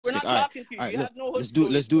we're not All right, talking to you. all right. You Look, have no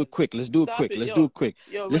let's do it quick. Let's do it Stop quick. it, Let's yo. do it quick.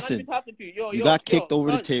 Yo, we're not Listen, even talking to you. Yo, you got kicked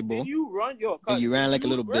over the cuz, table, did you run your and cuz? you ran like a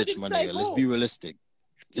little Where bitch, did my this guy nigga. Let's go? be realistic.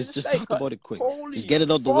 Just talk about it quick. Holy Just get it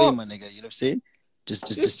out the way, fuck. my nigga. You know what I'm saying? Just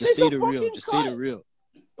This say nigga the real. fucking Just say the cut. real.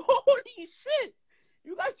 Holy shit.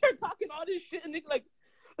 You guys start talking all this shit and nigga like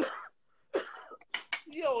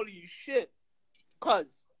holy shit. Cuz.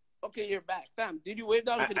 Okay, you're back. Fam, did you wave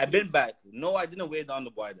down to the I've been back. No, I didn't wave down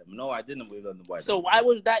the boy them. No, I didn't wave down the boy them. So why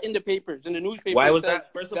was that in the papers, in the newspaper? Why was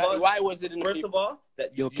that? First of all, why was it in the first paper? of all,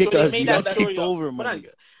 that Yo, you kick don't us. make You that got story kicked up. over, my Hold on.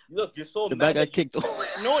 nigga. Look, you're so The mad. bag got kicked over.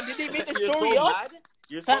 No, did they make the You're story so up? mad.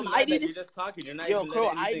 You're so Fam, mad that you're just talking. You're not Yo, even Crow,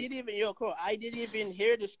 letting anything. I didn't even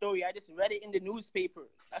hear the story. I just read it in the newspaper.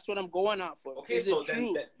 That's what I'm going out for. Okay, Is so it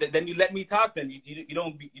true? then you let me talk. Then you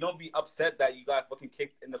don't be upset that you got fucking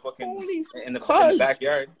kicked in the fucking Holy in the cuz.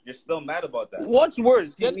 backyard. You're still mad about that. What's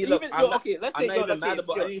worse? See, me, look, I'm not even mad say,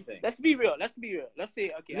 about yo, anything. Let's be real. Let's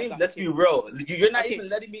say, okay. Let's be real. You're not even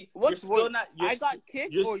letting me. What's you're still worse? not. I got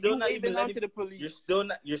kicked, You're or still you not waving even on letting. to the police?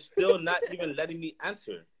 You're still not even letting me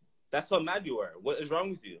answer. That's how mad you are. What is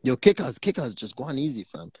wrong with you? Yo, kick us. Just go on easy,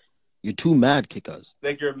 fam. You're too mad, kick us.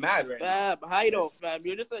 Like you're mad right now. Fam, hide off, fam.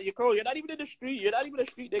 You're just you're not even in the street. You're not even a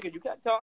street nigga. You can't talk.